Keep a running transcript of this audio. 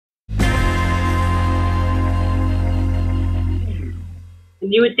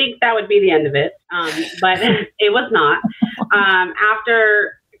You would think that would be the end of it, but it was not.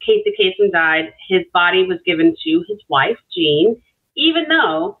 After Casey Kasem died, his body was given to his wife, Jean, even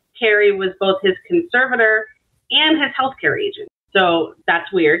though Carrie was both his conservator and his healthcare agent. So that's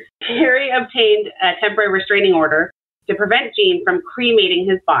weird. Carrie obtained a temporary restraining order to prevent Jean from cremating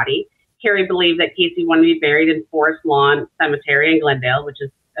his body. Carrie believed that Casey wanted to be buried in Forest Lawn Cemetery in Glendale, which is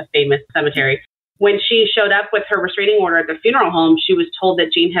a famous cemetery. When she showed up with her restraining order at the funeral home, she was told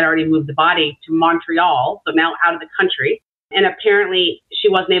that Jean had already moved the body to Montreal, so now out of the country. And apparently she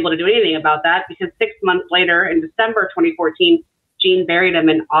wasn't able to do anything about that because 6 months later, in December 2014, Jean buried him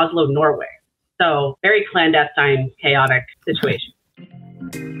in Oslo, Norway. So very clandestine, chaotic situation.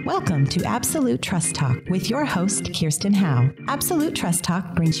 Welcome to Absolute Trust Talk with your host, Kirsten Howe. Absolute Trust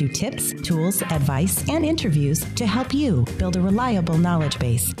Talk brings you tips, tools, advice, and interviews to help you build a reliable knowledge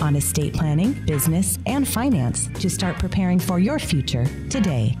base on estate planning, business, and finance to start preparing for your future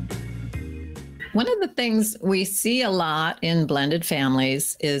today. One of the things we see a lot in blended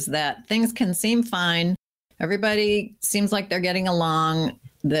families is that things can seem fine. Everybody seems like they're getting along,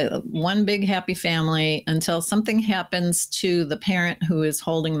 the one big happy family, until something happens to the parent who is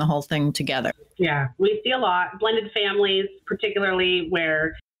holding the whole thing together. Yeah, we see a lot. Blended families, particularly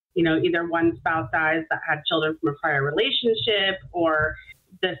where, either one spouse dies that had children from a prior relationship, or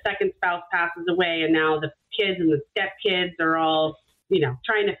the second spouse passes away and now the kids and the stepkids are all,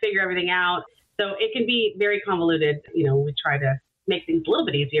 trying to figure everything out. So it can be very convoluted. We try to make things a little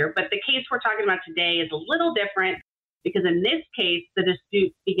bit easier. But the case we're talking about today is a little different because in this case, the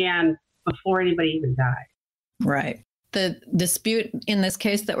dispute began before anybody even died. Right. The dispute in this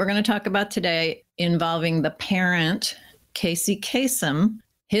case that we're going to talk about today involving the parent, Casey Kasem,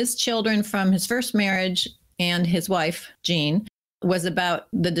 his children from his first marriage and his wife, Jean,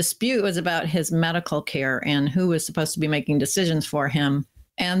 the dispute was about his medical care and who was supposed to be making decisions for him.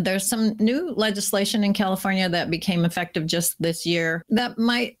 And there's some new legislation in California that became effective just this year that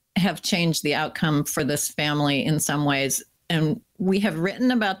might have changed the outcome for this family in some ways. And we have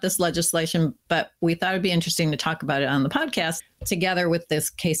written about this legislation, but we thought it'd be interesting to talk about it on the podcast together with this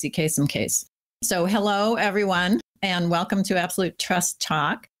Casey Kasem case. So hello, everyone, and welcome to Absolute Trust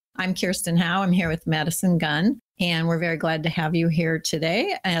Talk. I'm Kirsten Howe. I'm here with Madison Gunn, and we're very glad to have you here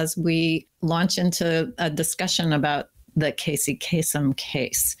today as we launch into a discussion about the Casey Kasem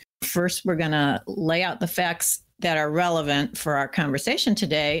case. First, we're going to lay out the facts that are relevant for our conversation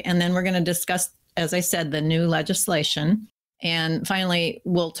today, and then we're going to discuss, as I said, the new legislation. And finally,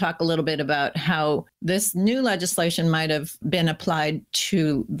 we'll talk a little bit about how this new legislation might have been applied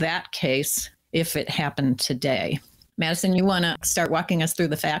to that case if it happened today. Madison, you want to start walking us through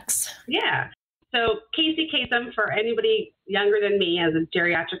the facts? Yeah. So Casey Kasem, for anybody younger than me as a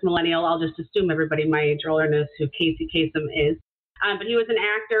geriatric millennial, I'll just assume everybody my age or older knows who Casey Kasem is. But he was an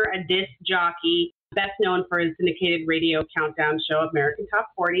actor, a disc jockey, best known for his syndicated radio countdown show, American Top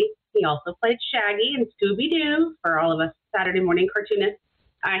 40. He also played Shaggy in Scooby-Doo for all of us Saturday morning cartoonists.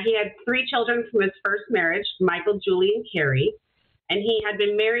 He had 3 children from his first marriage, Michael, Julie, and Carrie. And he had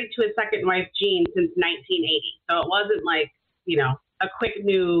been married to his second wife, Jean, since 1980. So it wasn't like, a quick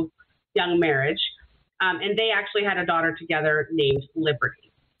new young marriage. And they actually had a daughter together named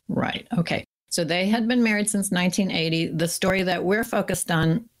Liberty. Right. Okay. So they had been married since 1980. The story that we're focused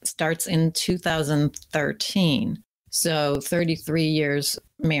on starts in 2013. So 33 years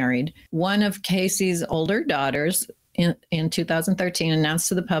married. One of Casey's older daughters in 2013 announced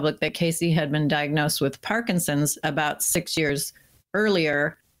to the public that Casey had been diagnosed with Parkinson's about 6 years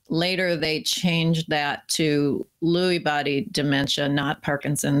earlier. Later, they changed that to Lewy Body Dementia, not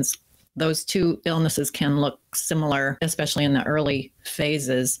Parkinson's. Those two illnesses can look similar, especially in the early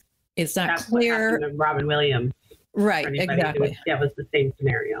phases. It's not clear. What happened to Robin Williams. Right, exactly. That was the same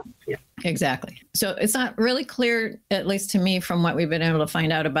scenario. Yeah. Exactly. So it's not really clear, at least to me, from what we've been able to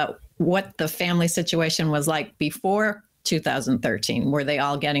find out about what the family situation was like before 2013. Were they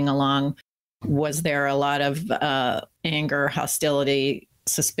all getting along? Was there a lot of anger, hostility,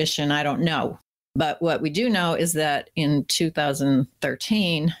 suspicion? I don't know. But what we do know is that in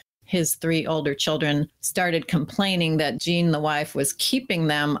 2013, his 3 older children started complaining that Jean, the wife, was keeping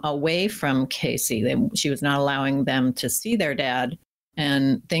them away from Casey. She was not allowing them to see their dad.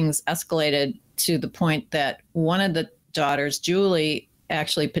 And things escalated to the point that one of the daughters, Julie,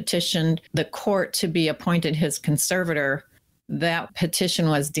 actually petitioned the court to be appointed his conservator. That petition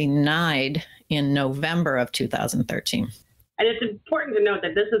was denied in November of 2013. And it's important to note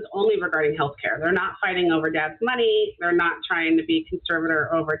that this is only regarding healthcare. They're not fighting over dad's money. They're not trying to be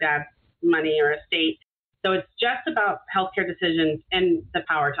conservator over dad's money or estate. So it's just about healthcare decisions and the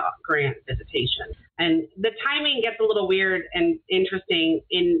power to grant visitation. And the timing gets a little weird and interesting.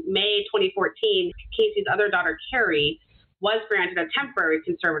 In May 2014, Casey's other daughter, Carrie, was granted a temporary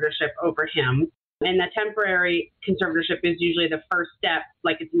conservatorship over him. And the temporary conservatorship is usually the first step,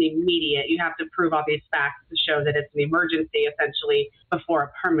 like it's an immediate. You have to prove all these facts to show that it's an emergency, essentially, before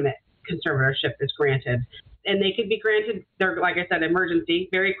a permanent conservatorship is granted. And they could be granted, they're, like I said, emergency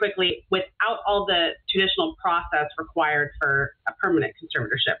very quickly without all the traditional process required for a permanent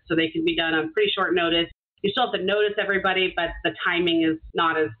conservatorship. So they can be done on pretty short notice. You still have to notice everybody, but the timing is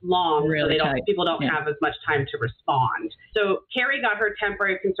not as long, really so people don't have as much time to respond. So Carrie got her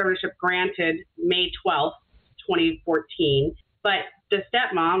temporary conservatorship granted May 12th, 2014, but the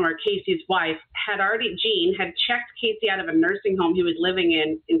stepmom, or Casey's wife, Jean had checked Casey out of a nursing home he was living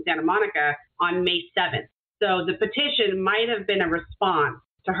in Santa Monica on May 7th. So the petition might have been a response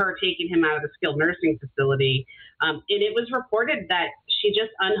to her taking him out of the skilled nursing facility. And it was reported that she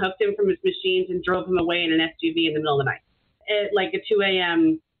just unhooked him from his machines and drove him away in an SUV in the middle of the night. Like at 2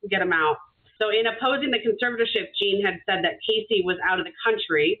 a.m., get him out. So in opposing the conservatorship, Jean had said that Casey was out of the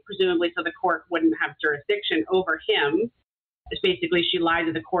country, presumably so the court wouldn't have jurisdiction over him. Basically, she lied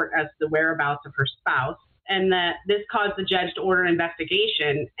to the court as to the whereabouts of her spouse. And this caused the judge to order an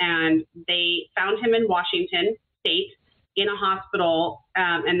investigation, and they found him in Washington State in a hospital,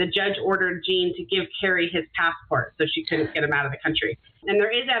 and the judge ordered Jean to give Carrie his passport so she couldn't get him out of the country. And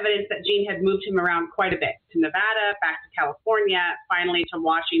there is evidence that Jean had moved him around quite a bit, to Nevada, back to California, finally to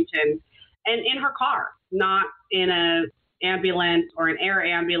Washington, and in her car, not in an ambulance or an air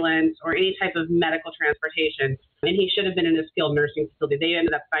ambulance or any type of medical transportation. And he should have been in a skilled nursing facility. They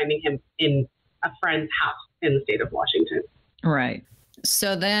ended up finding him in a friend's house in the state of Washington. Right.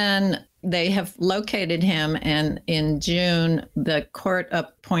 So then they have located him, and in June, the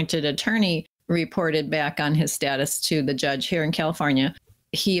court-appointed attorney reported back on his status to the judge here in California.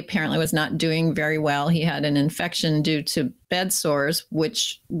 He apparently was not doing very well. He had an infection due to bed sores,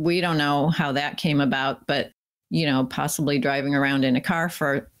 which we don't know how that came about, but, possibly driving around in a car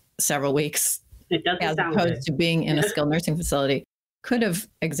for several weeks, it doesn't as sound opposed good. to being in a skilled nursing facility, could have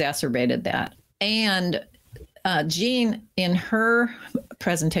exacerbated that. And Jean, in her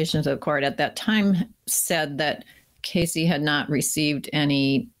presentation to the court at that time, said that Casey had not received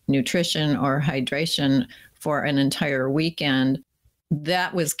any nutrition or hydration for an entire weekend.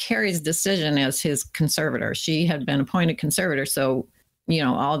 That was Carrie's decision as his conservator. She had been appointed conservator, so,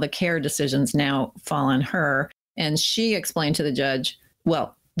 all the care decisions now fall on her. And she explained to the judge,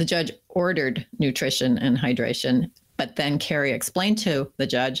 well, the judge ordered nutrition and hydration, but then Carrie explained to the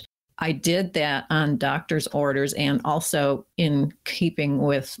judge, I did that on doctor's orders and also in keeping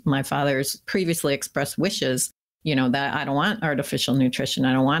with my father's previously expressed wishes, that I don't want artificial nutrition.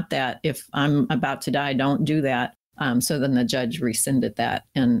 I don't want that. If I'm about to die, don't do that. So then the judge rescinded that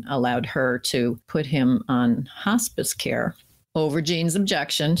and allowed her to put him on hospice care over Jean's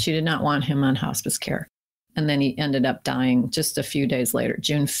objection. She did not want him on hospice care. And then he ended up dying just a few days later,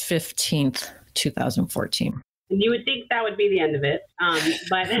 June 15th, 2014. You would think that would be the end of it,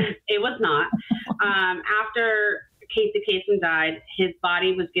 but it was not. After Casey Kasem died, his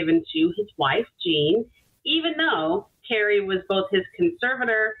body was given to his wife, Jean, even though Carrie was both his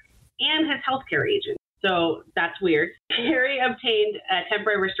conservator and his healthcare agent. So that's weird. Carrie obtained a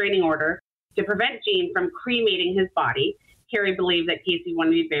temporary restraining order to prevent Jean from cremating his body. Carrie believed that Casey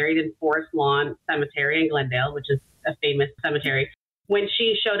wanted to be buried in Forest Lawn Cemetery in Glendale, which is a famous cemetery. When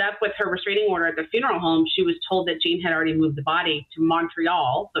she showed up with her restraining order at the funeral home, she was told that Jean had already moved the body to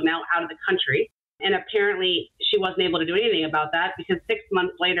Montreal, so now out of the country. And apparently she wasn't able to do anything about that because 6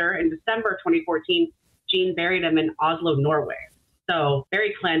 months later, in December 2014, Jean buried him in Oslo, Norway. So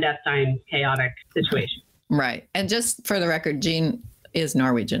very clandestine, chaotic situation. Right. And just for the record, Jean is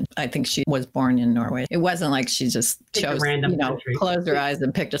Norwegian. I think she was born in Norway. It wasn't like she just chose, closed her eyes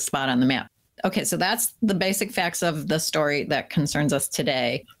and picked a spot on the map. Okay, so that's the basic facts of the story that concerns us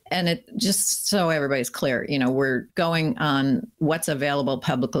today. And it just so everybody's clear, we're going on what's available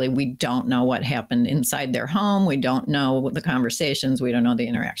publicly. We don't know what happened inside their home. We don't know the conversations. We don't know the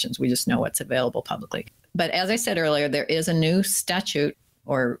interactions. We just know what's available publicly. But as I said earlier, there is a new statute,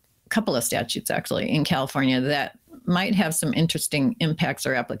 or a couple of statutes actually, in California that might have some interesting impacts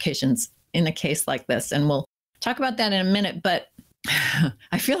or applications in a case like this. And we'll talk about that in a minute. But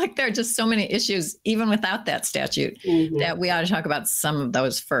I feel like there are just so many issues, even without that statute, that we ought to talk about some of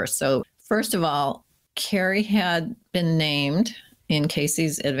those first. So first of all, Carrie had been named in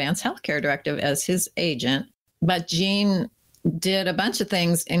Casey's Advanced Healthcare Directive as his agent, but Jean did a bunch of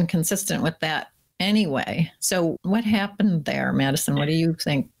things inconsistent with that anyway. So what happened there, Madison? What do you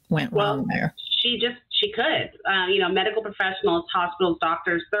think went wrong there? She she could. Medical professionals, hospitals,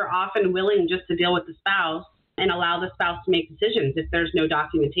 doctors, they're often willing just to deal with the spouse and allow the spouse to make decisions if there's no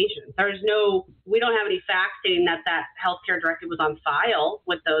documentation. We don't have any facts stating that healthcare directive was on file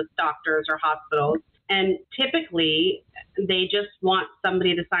with those doctors or hospitals. And typically, they just want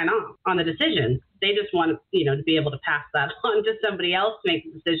somebody to sign off on the decision. They just want, to be able to pass that on to somebody else to make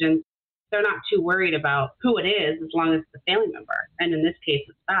the decision. They're not too worried about who it is as long as it's a family member, and in this case,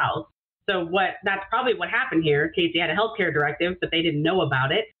 a spouse. So that's probably what happened here. Casey had a healthcare directive, but they didn't know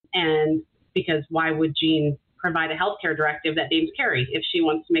about it. And because why would Jean provide a healthcare directive that names Carrie if she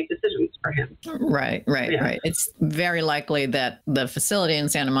wants to make decisions for him? Right. It's very likely that the facility in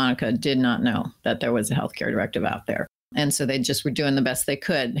Santa Monica did not know that there was a healthcare directive out there. And so they just were doing the best they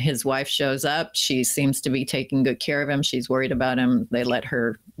could. His wife shows up. She seems to be taking good care of him. She's worried about him. They let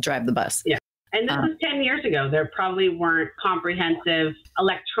her drive the bus. Yeah. And this was 10 years ago. There probably weren't comprehensive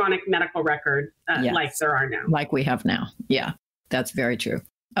electronic medical records like there are now. Like we have now. Yeah, that's very true.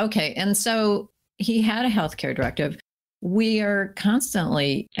 Okay. And so he had a healthcare directive. We are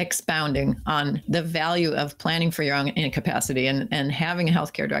constantly expounding on the value of planning for your own incapacity and having a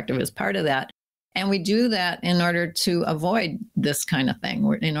healthcare directive as part of that. And we do that in order to avoid this kind of thing,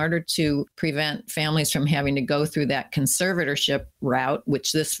 in order to prevent families from having to go through that conservatorship route,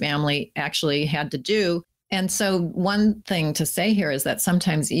 which this family actually had to do. And so one thing to say here is that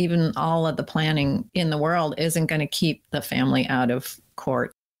sometimes even all of the planning in the world isn't going to keep the family out of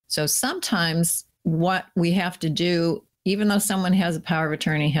court. So sometimes what we have to do, even though someone has a power of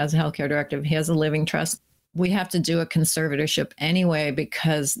attorney, has a healthcare directive, has a living trust, we have to do a conservatorship anyway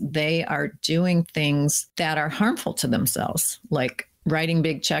because they are doing things that are harmful to themselves, like writing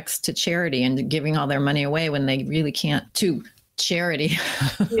big checks to charity and giving all their money away when they really can't, to charity,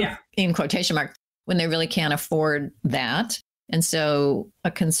 in quotation marks, when they really can't afford that. And so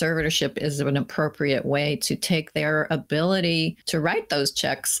a conservatorship is an appropriate way to take their ability to write those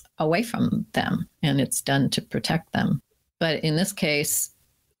checks away from them. And it's done to protect them. But in this case,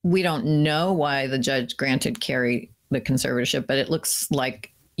 we don't know why the judge granted Carrie the conservatorship, but it looks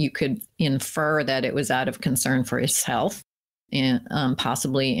like you could infer that it was out of concern for his health and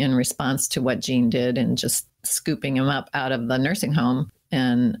possibly in response to what Jean did and just scooping him up out of the nursing home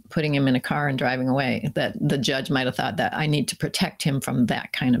and putting him in a car and driving away, that the judge might have thought that I need to protect him from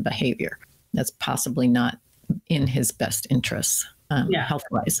that kind of behavior. That's possibly not in his best interests,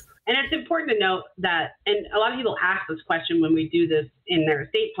 health-wise. And it's important to note that, and a lot of people ask this question when we do this in their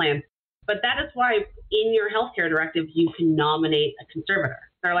estate plans, but that is why in your healthcare directive, you can nominate a conservator.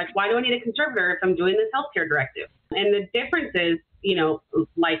 They're like, why do I need a conservator if I'm doing this healthcare directive? And the difference is,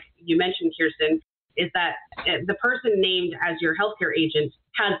 like you mentioned, Kirsten, is that the person named as your healthcare agent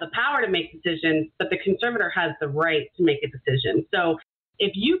has the power to make decisions, but the conservator has the right to make a decision. So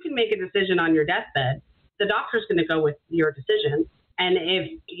if you can make a decision on your deathbed, the doctor's going to go with your decision. And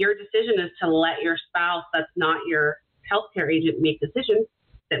if your decision is to let your spouse that's not your healthcare agent make decisions,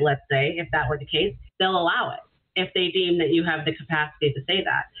 that let's say, if that were the case, they'll allow it if they deem that you have the capacity to say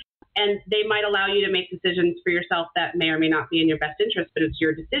that. And they might allow you to make decisions for yourself that may or may not be in your best interest, but it's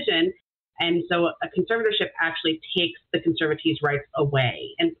your decision. And so a conservatorship actually takes the conservatee's rights away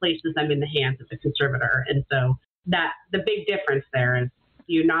and places them in the hands of the conservator. And so that the big difference there is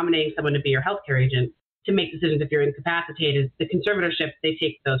you nominating someone to be your healthcare agent to make decisions if you're incapacitated. The conservatorship, they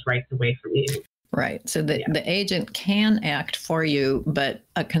take those rights away from you. Right. So the agent can act for you, but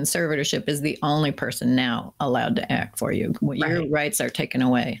a conservatorship is the only person now allowed to act for you. Your rights are taken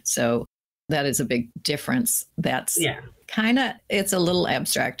away. So that is a big difference. That's kind of, it's a little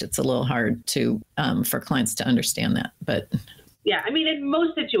abstract. It's a little hard to, for clients to understand that. But yeah, I mean, in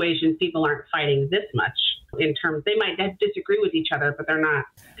most situations, people aren't fighting this much in terms, they might disagree with each other, but they're not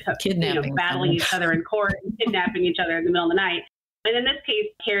kidnapping, battling each other in court and kidnapping each other in the middle of the night. And in this case,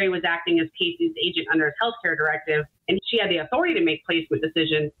 Carrie was acting as Casey's agent under his healthcare directive, and she had the authority to make placement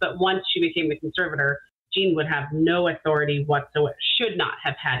decisions. But once she became the conservator, Jean would have no authority whatsoever, should not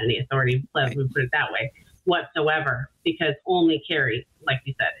have had any authority, let me put it that way, whatsoever, because only Carrie, like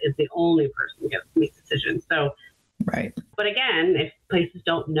you said, is the only person who gets to make decisions. So, but again, if places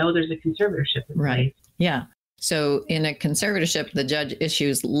don't know there's a conservatorship in place. Yeah. So in a conservatorship, the judge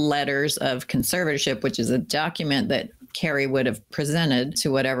issues letters of conservatorship, which is a document that Carrie would have presented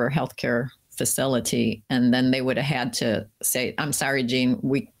to whatever healthcare facility. And then they would have had to say, I'm sorry, Jean,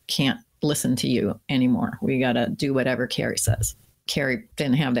 we can't listen to you anymore. We got to do whatever Carrie says. Carrie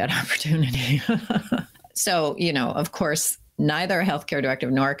didn't have that opportunity. So, of course, neither a healthcare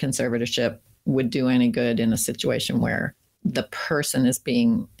directive nor a conservatorship would do any good in a situation where the person is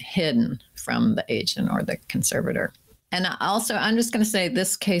being hidden from the agent or the conservator. And also, I'm just going to say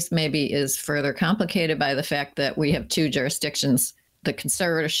this case maybe is further complicated by the fact that we have two jurisdictions. The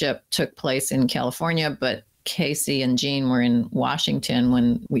conservatorship took place in California, but Casey and Jean were in Washington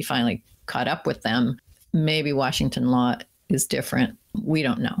when we finally caught up with them. Maybe Washington law is different. We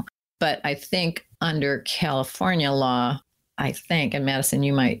don't know. But I think under California law, and Madison,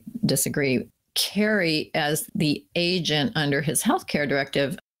 you might disagree, Carey, as the agent under his healthcare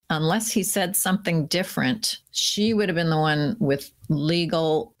directive, unless he said something different, she would have been the one with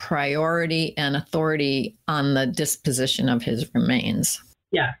legal priority and authority on the disposition of his remains.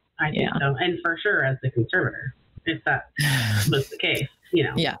 Yeah, I think so. And for sure as the conservator, if that was the case,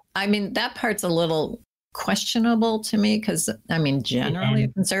 Yeah. I mean, that part's a little questionable to me because, generally a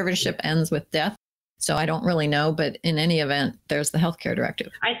conservatorship ends with death. So I don't really know, but in any event, there's the healthcare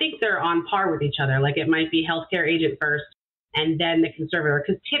directive. I think they're on par with each other. Like it might be healthcare agent first and then the conservator,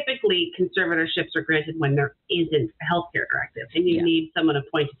 because typically conservatorships are granted when there isn't a healthcare directive and you need someone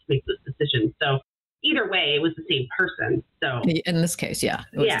appointed to make those decisions. So either way, it was the same person. So in this case, yeah.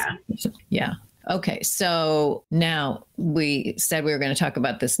 Yeah. Okay. So now we said we were going to talk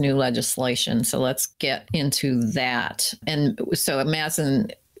about this new legislation. So let's get into that. And so Madison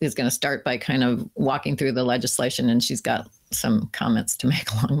is going to start by kind of walking through the legislation, and she's got some comments to make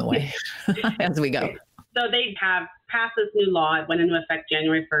along the way as we go. So they have passed this new law. It went into effect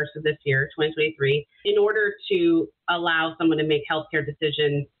January 1st of this year, 2023, in order to allow someone to make healthcare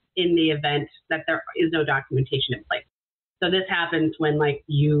decisions in the event that there is no documentation in place. So this happens when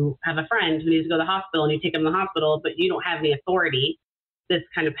you have a friend who needs to go to the hospital and you take them to the hospital, but you don't have any authority. This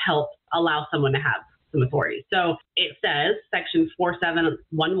kind of helps allow someone to have some authority. So it says section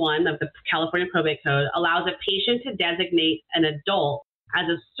 4711 of the California Probate Code allows a patient to designate an adult as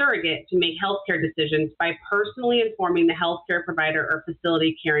a surrogate to make healthcare decisions by personally informing the healthcare provider or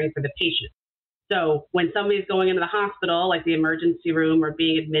facility caring for the patient. So when somebody's going into the hospital, like the emergency room or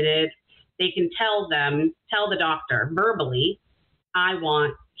being admitted, they can tell the doctor verbally, I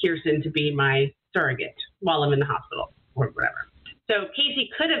want Kirsten to be my surrogate while I'm in the hospital or whatever. So Casey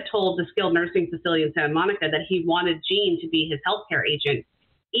could have told the skilled nursing facility in Santa Monica that he wanted Jean to be his healthcare agent,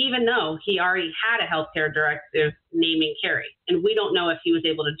 even though he already had a healthcare directive naming Carey. And we don't know if he was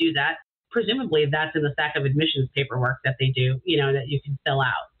able to do that. Presumably that's in the stack of admissions paperwork that they do, that you can fill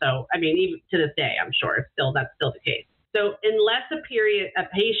out. So, even to this day, I'm sure that's still the case. So unless a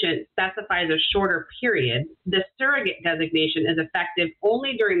patient specifies a shorter period, the surrogate designation is effective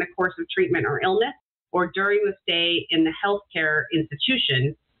only during the course of treatment or illness or during the stay in the healthcare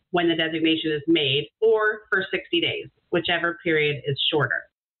institution when the designation is made, or for 60 days, whichever period is shorter.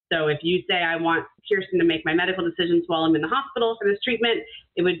 So if you say, I want Kirsten to make my medical decisions while I'm in the hospital for this treatment,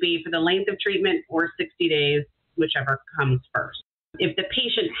 it would be for the length of treatment or 60 days, whichever comes first. If the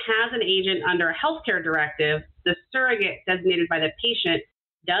patient has an agent under a healthcare directive, the surrogate designated by the patient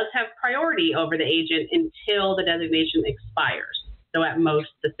does have priority over the agent until the designation expires. So at most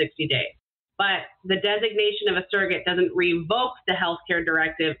the 60 days. But the designation of a surrogate doesn't revoke the healthcare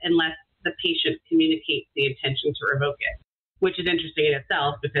directive unless the patient communicates the intention to revoke it, which is interesting in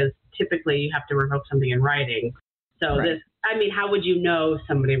itself because typically you have to revoke something in writing. So how would you know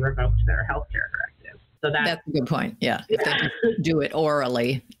somebody revoked their healthcare directive? So that's a good point. Yeah. If they can do it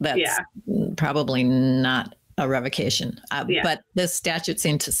orally, that's probably not a revocation. But this statute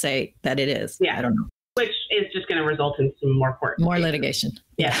seemed to say that it is. Yeah. I don't know. Which is just going to result in some more court cases. Litigation.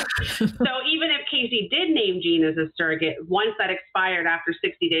 Yeah. So even if Casey did name Jean as a surrogate, once that expired after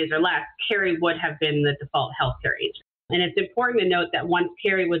 60 days or less, Carey would have been the default healthcare agent. And it's important to note that once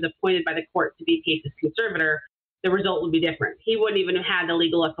Carey was appointed by the court to be Casey's conservator, the result would be different. He wouldn't even have had the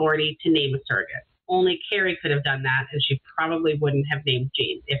legal authority to name a surrogate. Only Carey could have done that, and she probably wouldn't have named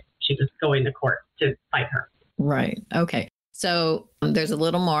Jean if she was going to court to fight her. Right. Okay. So there's a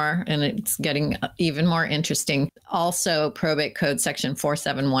little more, and it's getting even more interesting. Also, Probate Code Section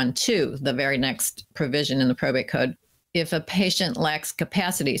 4712, the very next provision in the Probate Code, if a patient lacks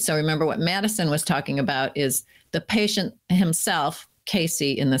capacity. So remember what Madison was talking about is the patient himself,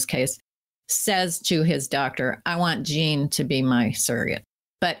 Casey in this case, says to his doctor, I want Jean to be my surrogate.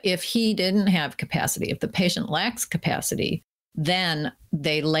 But if he didn't have capacity, if the patient lacks capacity, then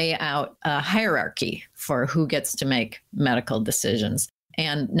they lay out a hierarchy for who gets to make medical decisions.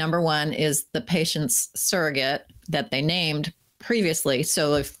 And number one is the patient's surrogate that they named previously.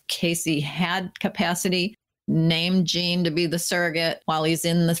 So if Casey had capacity, named Jean to be the surrogate while he's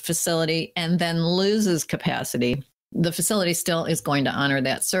in the facility and then loses capacity, the facility still is going to honor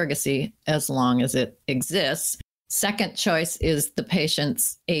that surrogacy as long as it exists. Second choice is the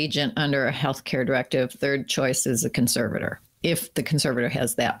patient's agent under a healthcare directive. Third choice is a conservator, if the conservator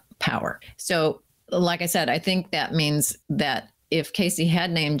has that power. So like I said, I think that means that if Casey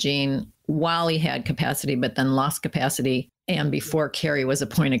had named Jean while he had capacity, but then lost capacity, and before Carrie was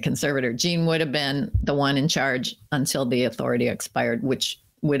appointed conservator, Jean would have been the one in charge until the authority expired, which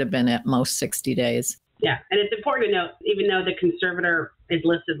would have been at most 60 days. Yeah. And it's important to note, even though the conservator is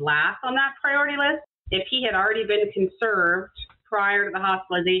listed last on that priority list, if he had already been conserved prior to the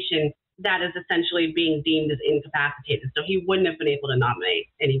hospitalization, that is essentially being deemed as incapacitated. So he wouldn't have been able to nominate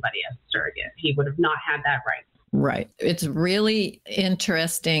anybody as a surrogate. He would have not had that right. Right. It's really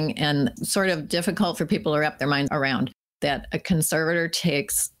interesting and sort of difficult for people to wrap their minds around that a conservator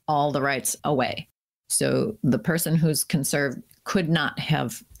takes all the rights away. So the person who's conserved could not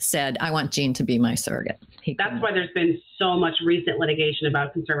have said, I want Jean to be my surrogate. That's why there's been so much recent litigation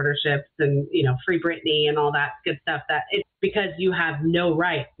about conservatorships and, Free Britney and all that good stuff, that it's because you have no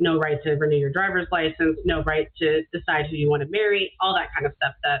right to renew your driver's license, no right to decide who you want to marry, all that kind of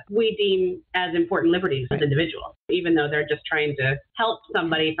stuff that we deem as important liberties as individuals. Even though they're just trying to help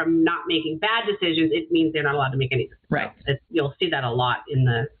somebody from not making bad decisions, it means they're not allowed to make any decisions. Right. You'll see that a lot in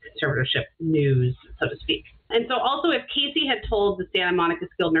the conservatorship news, so to speak. And so also, if Casey had told the Santa Monica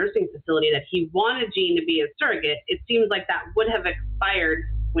Skilled Nursing Facility that he wanted Jean to be a surrogate, it seems like that would have expired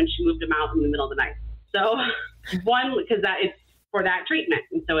when she moved him out in the middle of the night. So one, because that is for that treatment.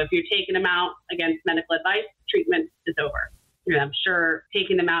 And so if you're taking him out against medical advice, treatment is over. I'm sure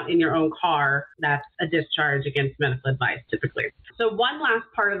taking them out in your own car, that's a discharge against medical advice typically. So one last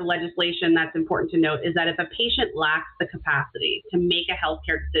part of the legislation that's important to note is that if a patient lacks the capacity to make a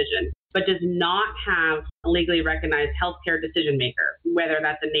healthcare decision, but does not have a legally recognized healthcare decision maker, whether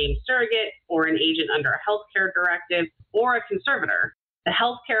that's a named surrogate or an agent under a healthcare directive or a conservator, the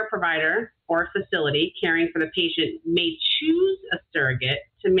healthcare provider or facility caring for the patient may choose a surrogate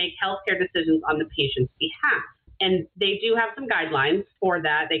to make healthcare decisions on the patient's behalf. And they do have some guidelines for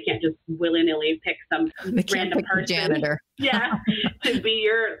that. They can't just willy-nilly pick some random person janitor. to be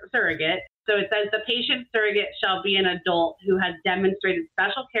your surrogate. So it says the patient surrogate shall be an adult who has demonstrated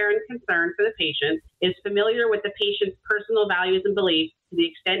special care and concern for the patient, is familiar with the patient's personal values and beliefs to the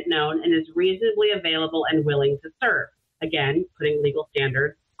extent known, and is reasonably available and willing to serve. Again, putting legal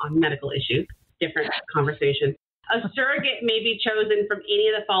standards on medical issues, different conversation. A surrogate may be chosen from any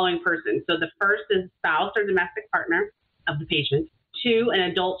of the following persons. So the first is spouse or domestic partner of the patient. 2, an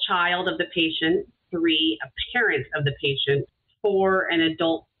adult child of the patient. 3, a parent of the patient. 4, an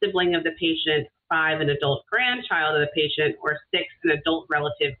adult sibling of the patient. 5, an adult grandchild of the patient. Or 6, an adult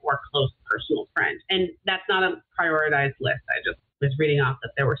relative or close personal friend. And that's not a prioritized list. I just was reading off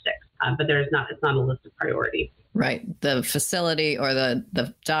that there were 6, but it's not a list of priority. Right. The facility or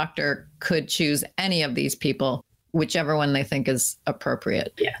the doctor could choose any of these people, whichever one they think is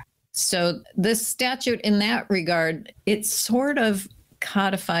appropriate. Yeah. So this statute in that regard, it sort of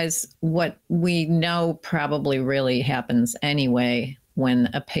codifies what we know probably really happens anyway when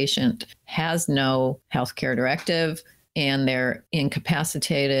a patient has no healthcare directive and they're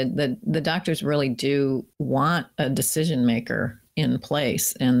incapacitated. The doctors really do want a decision maker in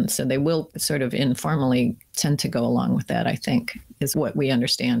place. And so they will sort of informally tend to go along with that, I think, is what we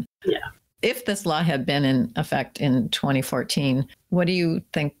understand. Yeah. If this law had been in effect in 2014, what do you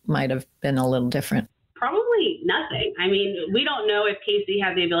think might have been a little different? Probably nothing. I mean, we don't know if Casey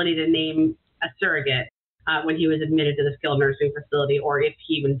had the ability to name a surrogate when he was admitted to the skilled nursing facility, or if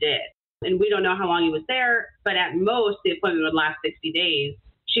he even did. And we don't know how long he was there, but at most the appointment would last 60 days.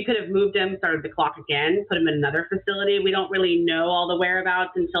 She could have moved him, started the clock again, put him in another facility. We don't really know all the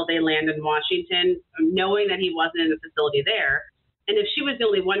whereabouts until they land in Washington, knowing that he wasn't in the facility there. And if she was the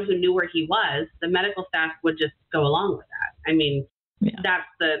only one who knew where he was, the medical staff would just go along with that. I mean, That's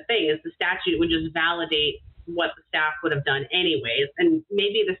the thing, is the statute would just validate what the staff would have done anyways. And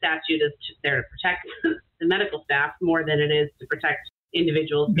maybe the statute is just there to protect the medical staff more than it is to protect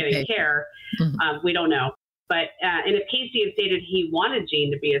individuals getting care. Mm-hmm. We don't know. But and if Casey had stated he wanted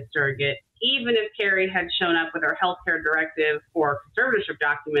Jean to be a surrogate, even if Carrie had shown up with her healthcare directive or conservatorship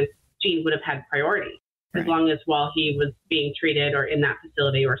documents, Jean would have had priority as long as while he was being treated or in that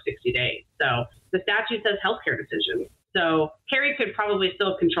facility or 60 days. So the statute says healthcare decisions. So Carrie could probably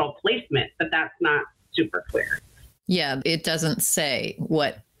still control placement, but that's not super clear. Yeah, it doesn't say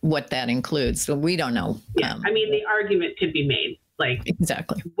what that includes. So we don't know. Yeah, I mean, the argument could be made. Like,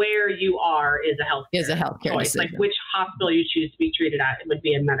 exactly where you are is a healthcare choice. Decision. Like which hospital you choose to be treated at, it would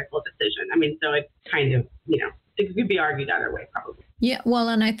be a medical decision. I mean, so it's kind of, it could be argued either way, probably. Yeah, well,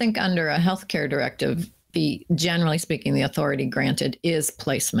 and I think under a healthcare directive, generally speaking, the authority granted is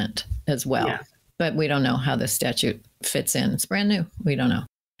placement as well. Yeah. But we don't know how the statute fits in. It's brand new. We don't know.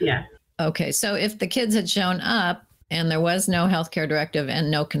 Yeah. Okay, so if the kids had shown up and there was no healthcare directive and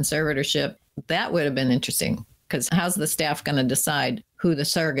no conservatorship, That would have been interesting, because how's the staff going to decide who the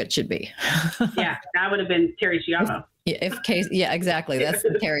surrogate should be? Yeah, that would have been Terry Schiavo. If Casey, yeah, exactly. That's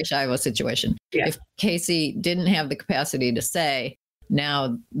the Terry Schiavo situation. Yeah. If Casey didn't have the capacity to say,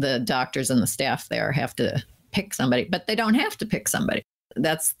 now the doctors and the staff there have to pick somebody, but they don't have to pick somebody.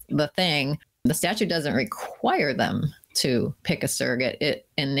 That's the thing. The statute doesn't require them to pick a surrogate. It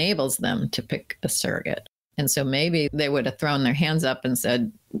enables them to pick a surrogate. And so maybe they would have thrown their hands up and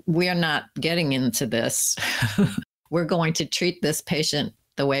said, we're not getting into this. We're going to treat this patient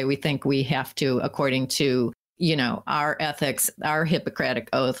the way we think we have to, according to, our ethics, our Hippocratic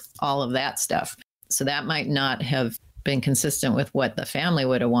oath, all of that stuff. So that might not have been consistent with what the family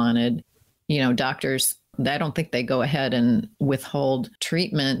would have wanted. Doctors, I don't think they go ahead and withhold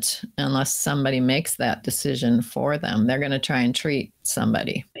treatment unless somebody makes that decision for them. They're going to try and treat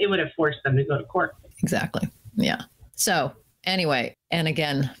somebody. It would have forced them to go to court. Exactly. Yeah. So anyway, and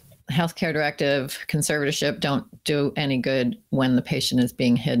again, healthcare directive, conservatorship don't do any good when the patient is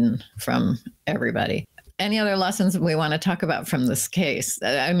being hidden from everybody. Any other lessons we want to talk about from this case?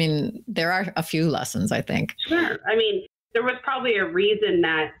 I mean, there are a few lessons, I think. Sure. I mean, there was probably a reason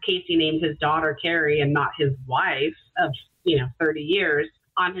that Casey named his daughter Carrie and not his wife of, 30 years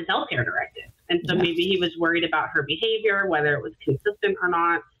on his healthcare directive. And so maybe he was worried about her behavior, whether it was consistent or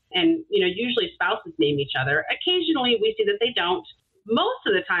not. And, usually spouses name each other. Occasionally we see that they don't. Most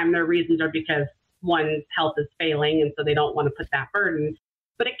of the time their reasons are because one's health is failing, and so they don't want to put that burden.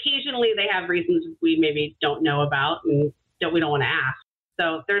 But occasionally they have reasons we maybe don't know about and we don't want to ask.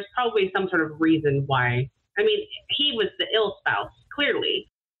 So there's probably some sort of reason why. I mean, he was the ill spouse, clearly.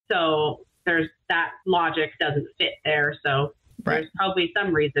 So there's that logic doesn't fit there. So there's probably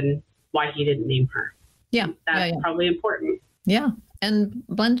some reason why he didn't name her. Yeah. That's probably important. Yeah. And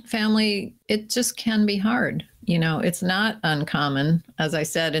blended family, it just can be hard. It's not uncommon, as I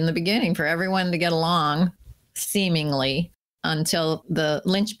said in the beginning, for everyone to get along, seemingly, until the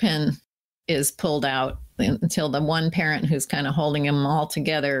linchpin is pulled out, until the one parent who's kind of holding them all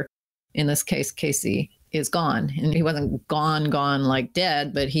together, in this case, Casey, is gone. And he wasn't gone like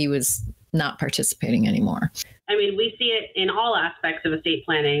dead, but he was not participating anymore. I mean, we see it in all aspects of estate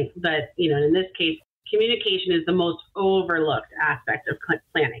planning, but, in this case, communication is the most overlooked aspect of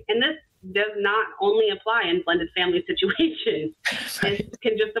planning. And this does not only apply in blended family situations. Right. It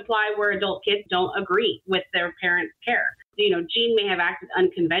can just apply where adult kids don't agree with their parents' care. Jean may have acted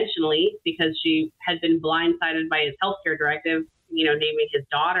unconventionally because she had been blindsided by his healthcare directive, naming his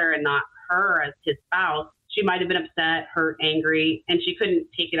daughter and not her as his spouse. She might have been upset, hurt, angry, and she couldn't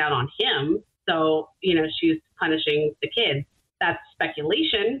take it out on him. So, she's punishing the kids. That's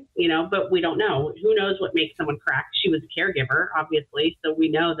speculation, but we don't know. Who knows what makes someone crack? She was a caregiver, obviously. So we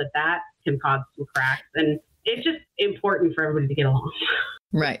know that can cause some cracks. And it's just important for everybody to get along.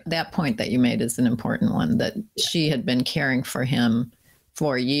 Right. That point that you made is an important one, that she had been caring for him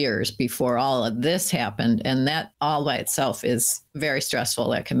for years before all of this happened. And that all by itself is very stressful.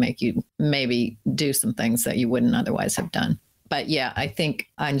 That can make you maybe do some things that you wouldn't otherwise have done. But yeah, I think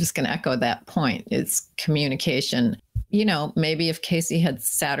I'm just going to echo that point. It's communication. Maybe if Casey had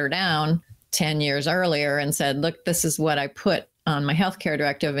sat her down 10 years earlier and said, look, this is what I put on my healthcare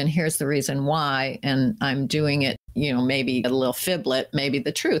directive, and here's the reason why. And I'm doing it, maybe a little fiblet, maybe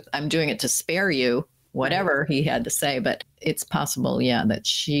the truth. I'm doing it to spare you, whatever he had to say. But it's possible, that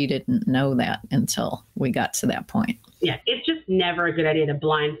she didn't know that until we got to that point. Yeah, it's just never a good idea to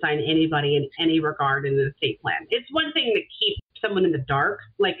blindside anybody in any regard in the estate plan. It's one thing to keep someone in the dark.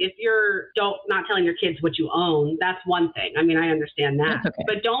 Like if you're not telling your kids what you own, that's one thing. I mean, I understand that. Okay.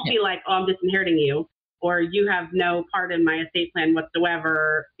 But don't be like, oh, I'm disinheriting you, or you have no part in my estate plan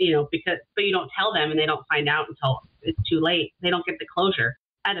whatsoever, but you don't tell them and they don't find out until it's too late. They don't get the closure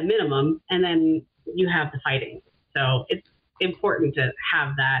at a minimum, and then you have the fighting. So it's important to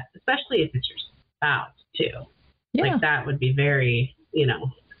have that, especially if it's your spouse too. Yeah. Like that would be very,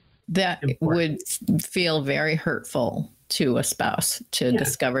 that important. Would feel very hurtful to a spouse to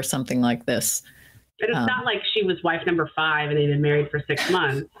discover something like this. And it's not like she was wife number 5 and they've been married for 6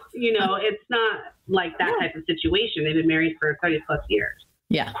 months. It's not like that type of situation. They've been married for 30 plus years.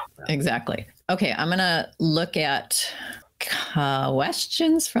 Yeah, exactly. Okay, I'm going to look at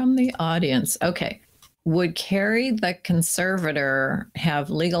questions from the audience. Okay. Would Carrie, the conservator, have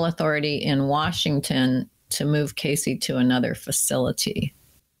legal authority in Washington to move Casey to another facility?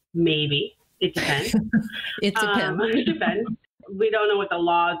 Maybe. It depends. It depends. It depends. We don't know what the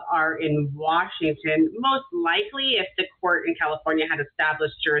laws are in Washington. Most likely, if the court in California had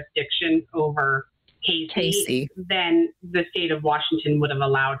established jurisdiction over Casey, then the state of Washington would have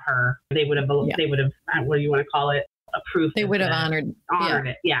allowed her. They would have, what do you want to call it? approved. They would have honored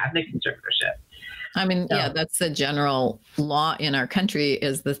it. Yeah, the conservatorship. I mean, so, that's the general law in our country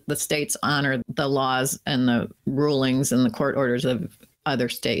is the states honor the laws and the rulings and the court orders of other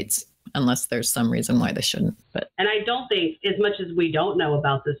states, unless there's some reason why they shouldn't. And I don't think, as much as we don't know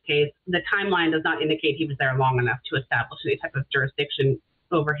about this case, the timeline does not indicate he was there long enough to establish any type of jurisdiction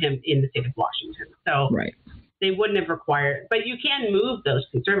over him in the state of Washington. So they wouldn't have required, but you can move those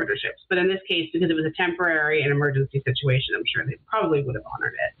conservatorships. But in this case, because it was a temporary and emergency situation, I'm sure they probably would have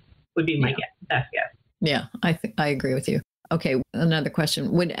honored it. Would be my best guess. Yeah, I agree with you. Okay, another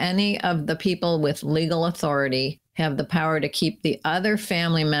question. Would any of the people with legal authority have the power to keep the other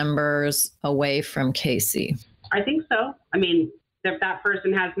family members away from Casey? I think so. I mean, if that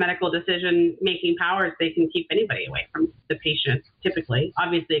person has medical decision-making powers, they can keep anybody away from the patient, typically.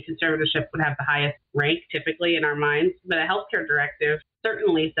 Obviously, a conservatorship would have the highest rank, typically, in our minds, but a healthcare directive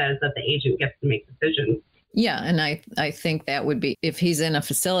certainly says that the agent gets to make decisions. Yeah, and I think that would be, if he's in a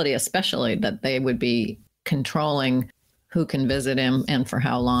facility especially, that they would be controlling who can visit him and for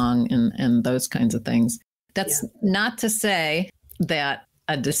how long and those kinds of things. That's not to say that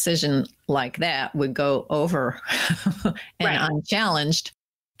a decision like that would go over and unchallenged.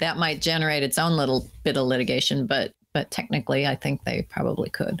 That might generate its own little bit of litigation, but technically I think they probably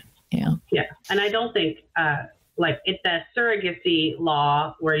could. Yeah. Yeah, and I don't think, it's a surrogacy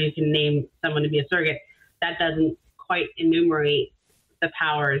law where you can name someone to be a surrogate. That doesn't quite enumerate the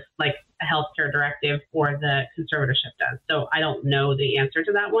powers like a healthcare directive or the conservatorship does. So I don't know the answer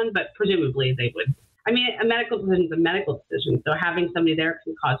to that one, but presumably they would. I mean, a medical decision is a medical decision. So having somebody there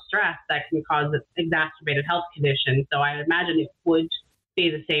can cause stress, that can cause an exacerbated health condition. So I imagine it would be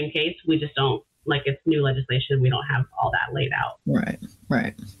the same case. We just don't, it's new legislation. We don't have all that laid out. Right.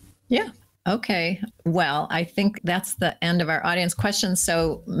 Yeah. Okay. Well, I think that's the end of our audience questions.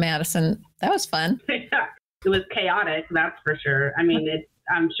 So, Madison, that was fun. It was chaotic, that's for sure. I mean,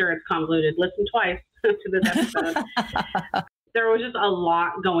 I'm sure it's convoluted. Listen twice to this episode. There was just a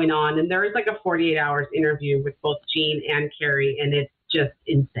lot going on. And there was a 48 hours interview with both Jean and Carrie, and it's just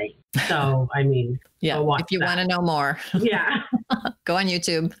insane. So, I mean, go if you want to know more. Yeah. Go on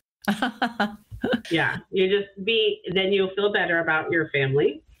YouTube. Yeah. Then you'll feel better about your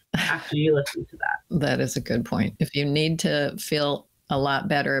family after you listen to that. That is a good point. If you need to feel a lot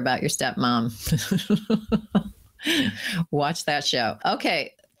better about your stepmom, watch that show.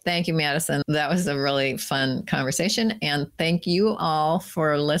 Okay. Thank you, Madison. That was a really fun conversation. And thank you all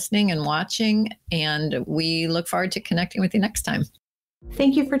for listening and watching. And we look forward to connecting with you next time.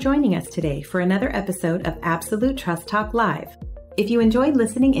 Thank you for joining us today for another episode of Absolute Trust Talk Live. If you enjoyed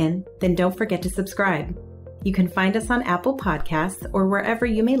listening in, then don't forget to subscribe. You can find us on Apple Podcasts or wherever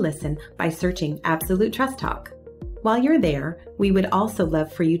you may listen by searching Absolute Trust Talk. While you're there, we would also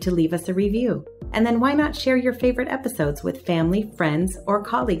love for you to leave us a review. And then why not share your favorite episodes with family, friends, or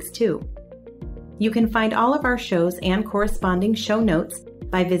colleagues too? You can find all of our shows and corresponding show notes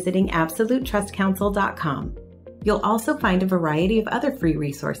by visiting absolutetrustcouncil.com. You'll also find a variety of other free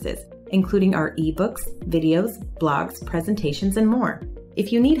resources, including our ebooks, videos, blogs, presentations, and more.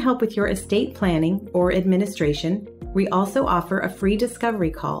 If you need help with your estate planning or administration, we also offer a free discovery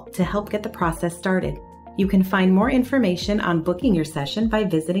call to help get the process started. You can find more information on booking your session by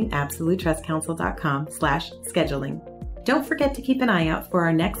visiting absolutetrustcouncil.com/scheduling. Don't forget to keep an eye out for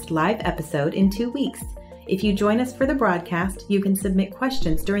our next live episode in 2 weeks. If you join us for the broadcast, you can submit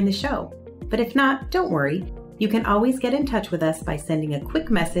questions during the show. But if not, don't worry. You can always get in touch with us by sending a quick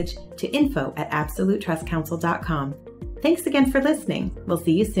message to info@absolutetrustcouncil.com. Thanks again for listening. We'll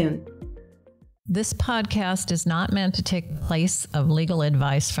see you soon. This podcast is not meant to take the place of legal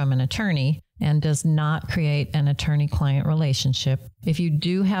advice from an attorney and does not create an attorney-client relationship. If you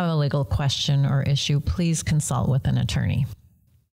do have a legal question or issue, please consult with an attorney.